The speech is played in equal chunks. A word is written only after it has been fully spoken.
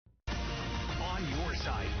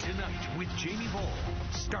Side Tonight with Jamie Bull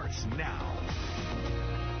starts now.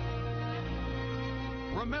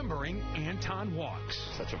 Remembering Anton Walks.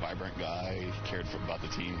 Such a vibrant guy. He cared about the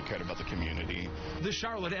team. He cared about the community. The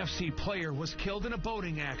Charlotte FC player was killed in a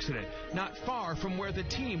boating accident not far from where the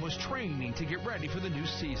team was training to get ready for the new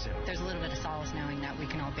season. There's a little bit of solace knowing that we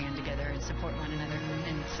can all band together and support one another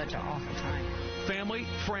in such an awful time. Family,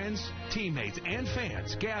 friends, teammates, and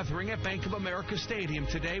fans gathering at Bank of America Stadium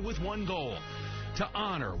today with one goal: to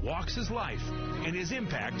honor Walks' life and his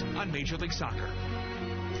impact on Major League Soccer.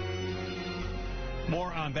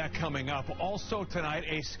 More on that coming up. Also tonight,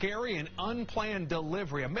 a scary and unplanned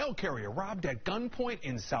delivery. A mail carrier robbed at gunpoint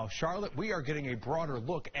in South Charlotte. We are getting a broader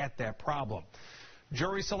look at that problem.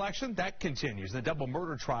 Jury selection, that continues. The double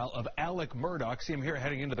murder trial of Alec Murdoch. See him here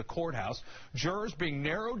heading into the courthouse. Jurors being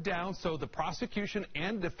narrowed down so the prosecution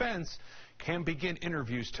and defense can begin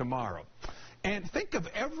interviews tomorrow. And think of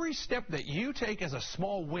every step that you take as a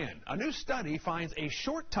small win. A new study finds a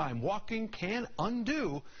short time walking can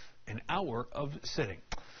undo an hour of sitting.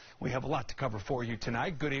 We have a lot to cover for you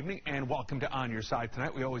tonight. Good evening and welcome to On Your Side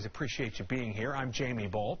Tonight. We always appreciate you being here. I'm Jamie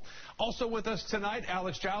Bull. Also with us tonight,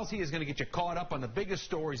 Alex Giles. He is going to get you caught up on the biggest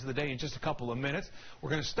stories of the day in just a couple of minutes.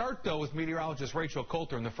 We're going to start, though, with meteorologist Rachel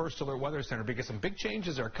Coulter in the First Alert Weather Center because some big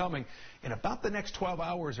changes are coming in about the next 12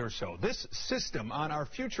 hours or so. This system on our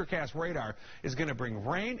Futurecast radar is going to bring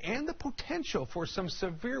rain and the potential for some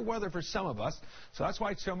severe weather for some of us. So that's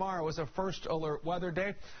why tomorrow is a First Alert Weather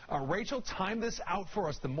Day. Rachel, time this out for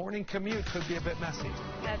us. The morning commute could be a bit messy.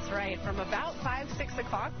 That's right. From about 5, 6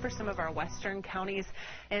 o'clock for some of our western counties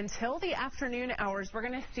until the afternoon hours, we're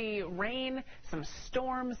going to see rain, some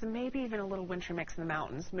storms, maybe even a little wintry mix in the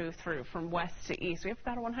mountains move through from west to east. We have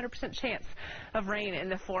about a 100% chance of rain in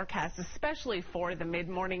the forecast, especially for the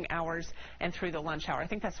mid-morning hours and through the lunch hour. I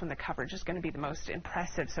think that's when the coverage is going to be the most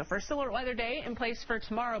impressive. So First Alert Weather Day in place for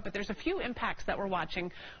tomorrow, but there's a few impacts that we're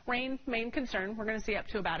watching. Rain, main concern. We're going to see up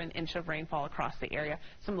to about an inch of rainfall across the area.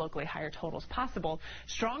 Some locally higher totals possible.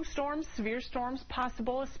 Strong storms, severe storms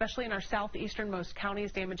possible, especially in our southeasternmost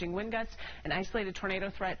counties, damaging wind gusts, an isolated tornado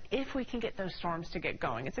threat if we can get those storms to get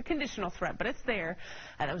going. It's a conditional threat, but it's there.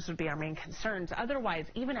 Those would be our main concerns. Otherwise,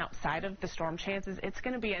 even outside of the storm chances, it's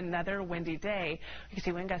going to be another windy day. You can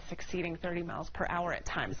see wind gusts exceeding 30 miles per hour at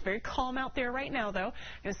times. Very calm out there right now, though.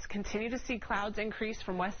 You'll continue to see clouds increase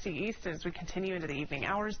from west to east as we continue into the evening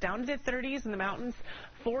hours, down to the 30s in the mountains,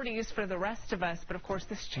 40s for the rest of us. But, of course,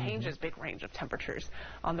 this changes. Big range of temperatures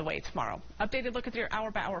on the way tomorrow. Updated look at your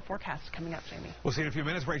hour-by-hour forecast coming up, Jamie. We'll see you in a few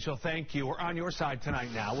minutes, Rachel. Thank you. We're on your side tonight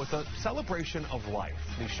now with a celebration of life.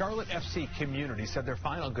 The Charlotte FC community said their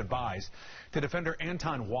final goodbyes to defender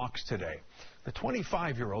Anton Walks today. The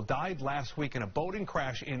 25-year-old died last week in a boating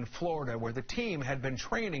crash in Florida where the team had been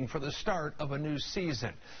training for the start of a new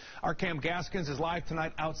season. Our Cam Gaskins is live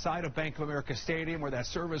tonight outside of Bank of America Stadium where that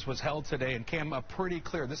service was held today. And Cam, pretty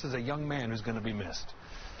clear, this is a young man who's going to be missed.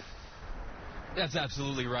 That's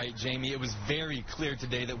absolutely right, Jamie. It was very clear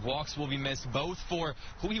today that Walks will be missed both for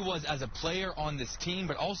who he was as a player on this team,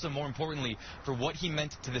 but also, more importantly, for what he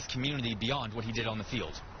meant to this community beyond what he did on the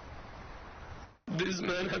field. This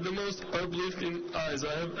man had the most uplifting eyes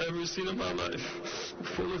I have ever seen in my life.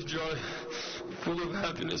 Full of joy, full of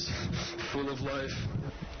happiness, full of life.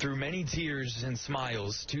 Through many tears and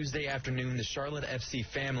smiles, Tuesday afternoon, the Charlotte FC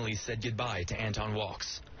family said goodbye to Anton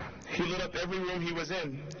Walks. He lit up every room he was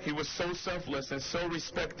in. He was so selfless and so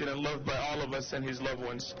respected and loved by all of us and his loved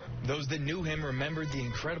ones. Those that knew him remembered the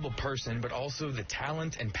incredible person, but also the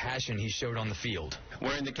talent and passion he showed on the field.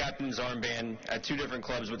 Wearing the captain's armband at 2 different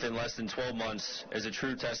clubs within less than 12 months is a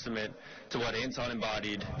true testament to what Anton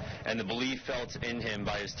embodied and the belief felt in him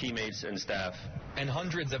by his teammates and staff. And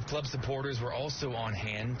hundreds of club supporters were also on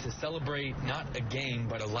hand to celebrate not a game,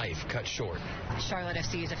 but a life cut short. Charlotte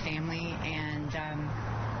FC is a family, and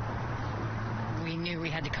we knew we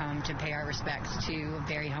had to come to pay our respects to a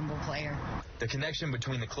very humble player. The connection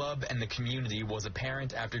between the club and the community was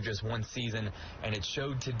apparent after just one season, and it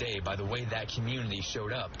showed today by the way that community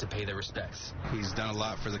showed up to pay their respects. He's done a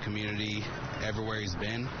lot for the community everywhere he's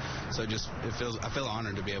been, so I feel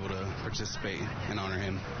honored to be able to participate and honor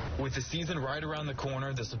him. With the season right around the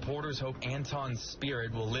corner, the supporters hope Anton's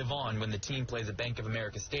spirit will live on when the team plays at Bank of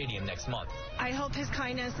America Stadium next month. I hope his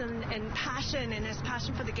kindness and passion and his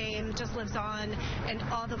passion for the game just lives on, and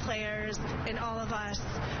all the players and all of us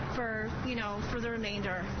for the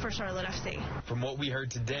remainder for Charlotte FC. From what we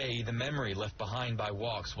heard today, the memory left behind by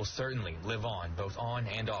Walks will certainly live on, both on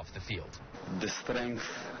and off the field. The strength,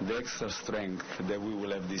 the extra strength that we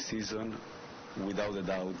will have this season, without a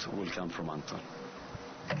doubt, will come from Anton.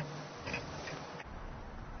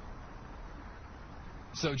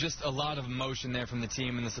 So just a lot of emotion there from the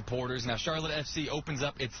team and the supporters. Now, Charlotte FC opens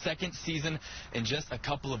up its second season in just a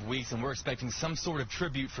couple of weeks, and we're expecting some sort of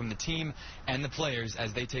tribute from the team and the players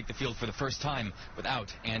as they take the field for the first time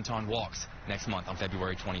without Anton Walkes next month on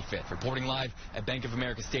February 25th. Reporting live at Bank of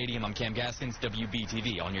America Stadium, I'm Cam Gaskins,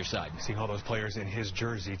 WBTV, on your side. Seeing all those players in his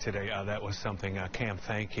jersey today, that was something. Cam,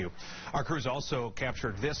 thank you. Our crews also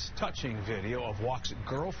captured this touching video of Walkes'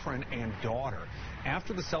 girlfriend and daughter.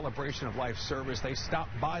 After the Celebration of Life service, they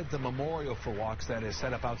stopped by the memorial for Walkes that is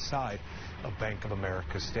set up outside of Bank of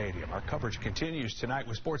America Stadium. Our coverage continues tonight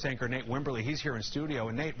with sports anchor Nate Wimberly. He's here in studio.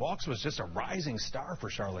 And Nate, Walkes was just a rising star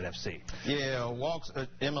for Charlotte FC. Yeah, Walkes'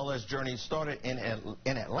 MLS journey started in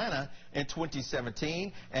Atlanta in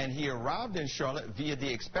 2017, and he arrived in Charlotte via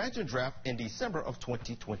the expansion draft in December of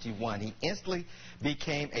 2021. He instantly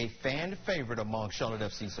became a fan favorite among Charlotte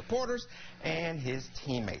FC supporters and his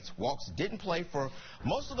teammates. Walkes didn't play for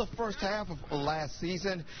most of the first half of last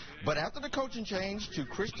season, but after the coaching change to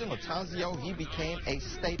Christian Latanzio, he became a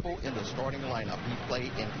staple in the starting lineup. He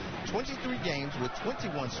played in 23 games with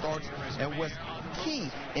 21 starts and was key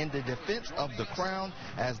in the defense of the Crown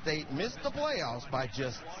as they missed the playoffs by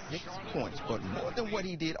just 6 points. But more than what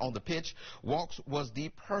he did on the pitch, Walkes was the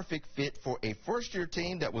perfect fit for a first-year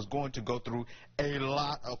team that was going to go through a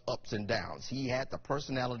lot of ups and downs. He had the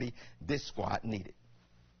personality this squad needed.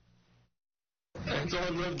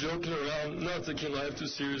 Anton loved joking around, not taking life too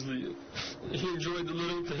seriously. He enjoyed the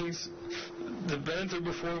little things, the banter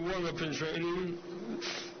before warm-up and training,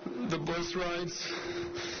 the bus rides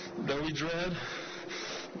that we dread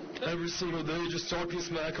every single day, just talking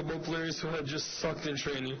smack about players who had just sucked in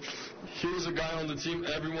training. He was a guy on the team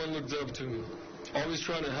everyone looked up to, always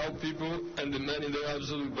trying to help people and demanding their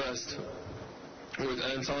absolute best. With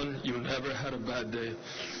Anton, you never had a bad day.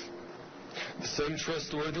 The same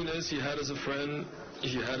trustworthiness he had as a friend,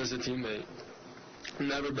 he had as a teammate.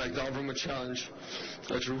 Never backed down from a challenge.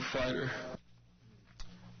 A true fighter.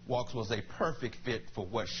 Walkes was a perfect fit for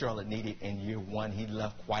what Charlotte needed in year one. He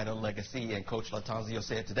left quite a legacy, and Coach Latanzio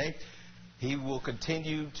said today, he will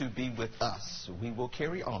continue to be with us. We will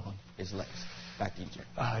carry on his legacy. Back to you, Jim.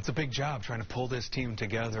 It's a big job trying to pull this team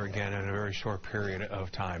together again in a very short period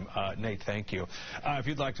of time. Nate, thank you. If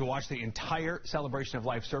you'd like to watch the entire Celebration of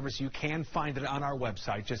Life service, you can find it on our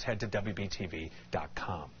website. Just head to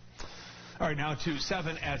WBTV.com. All right, now to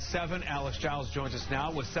 7 at 7. Alex Giles joins us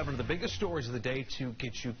now with 7 of the biggest stories of the day to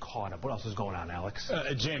get you caught up. What else is going on, Alex?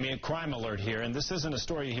 Jamie, a crime alert here, and this isn't a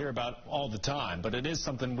story you hear about all the time, but it is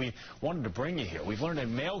something we wanted to bring you here. We've learned a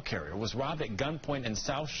mail carrier was robbed at gunpoint in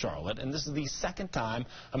South Charlotte, and this is the second time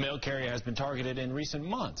a mail carrier has been targeted in recent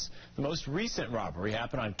months. The most recent robbery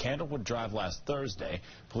happened on Candlewood Drive last Thursday.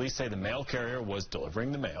 Police say the mail carrier was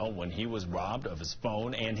delivering the mail when he was robbed of his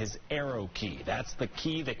phone and his Arrow key. That's the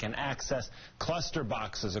key that can access cluster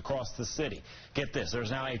boxes across the city. Get this,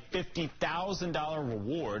 there's now a $50,000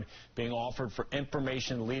 reward being offered for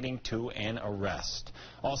information leading to an arrest.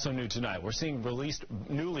 Also new tonight, we're seeing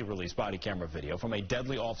newly released body camera video from a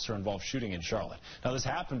deadly officer-involved shooting in Charlotte. Now, this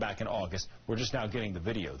happened back in August. We're just now getting the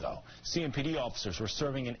video, though. CMPD officers were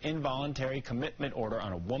serving an involuntary commitment order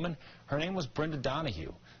on a woman. Her name was Brenda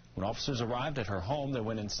Donahue. When officers arrived at her home, they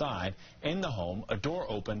went inside. In the home, a door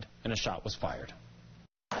opened and a shot was fired.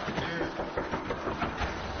 It's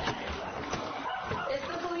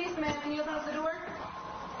the police, man. Can you open up the door?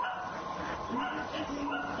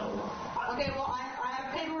 Okay, well, I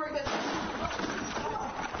have paperwork that...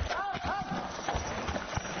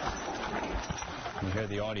 You hear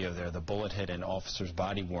the audio there. The bullet hit an officer's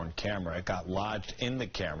body-worn camera. It got lodged in the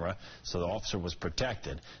camera, so the officer was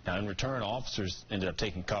protected. Now, in return, officers ended up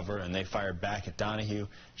taking cover, and they fired back at Donahue.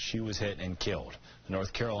 She was hit and killed. The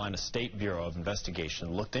North Carolina State Bureau of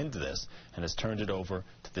Investigation looked into this and has turned it over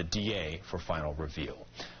to the DA for final review.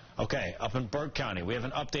 Okay, up in Burke County, we have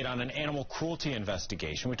an update on an animal cruelty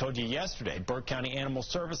investigation. We told you yesterday, Burke County Animal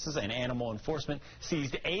Services and Animal Enforcement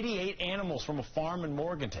seized 88 animals from a farm in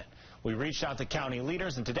Morganton. We reached out to county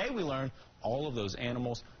leaders, and today we learned all of those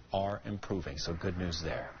animals are improving, so good news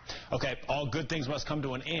there. Okay, all good things must come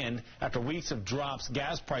to an end. After weeks of drops,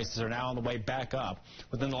 gas prices are now on the way back up.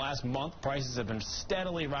 Within the last month, prices have been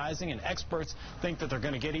steadily rising, and experts think that they're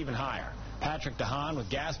going to get even higher. Patrick DeHaan with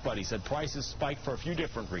Gas Buddy said prices spiked for a few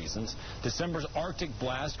different reasons. December's Arctic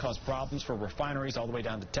blast caused problems for refineries all the way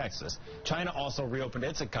down to Texas. China also reopened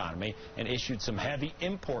its economy and issued some heavy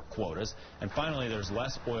import quotas. And finally, there's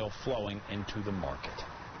less oil flowing into the market.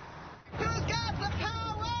 Who's got the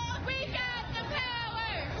power? We got the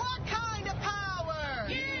power! What kind of power?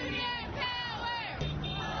 Union power!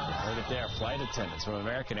 Heard it there flight attendants from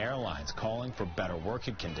American Airlines calling for better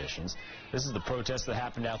working conditions. This is the protest that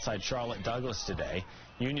happened outside Charlotte Douglas today.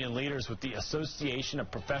 Union leaders with the Association of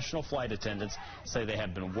Professional Flight Attendants say they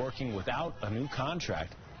have been working without a new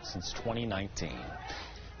contract since 2019.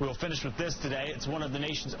 We'll finish with this today. It's one of the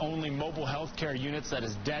nation's only mobile health care units that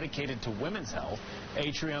is dedicated to women's health.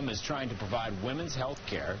 Atrium is trying to provide women's health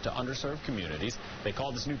care to underserved communities. They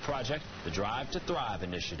call this new project the Drive to Thrive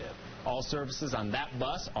Initiative. All services on that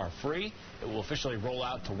bus are free. It will officially roll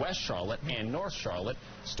out to West Charlotte and North Charlotte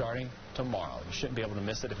starting tomorrow. You shouldn't be able to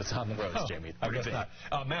miss it if it's on the roads, Jamie. I guess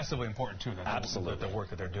not. Massively important, too, that absolutely the work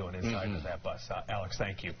that they're doing inside of that bus. Alex,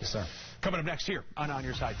 thank you. Yes, sir. Coming up next here on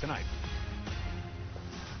Your Side Tonight.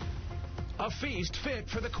 A feast fit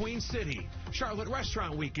for the Queen City. Charlotte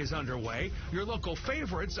Restaurant Week is underway. Your local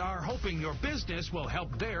favorites are hoping your business will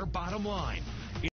help their bottom line.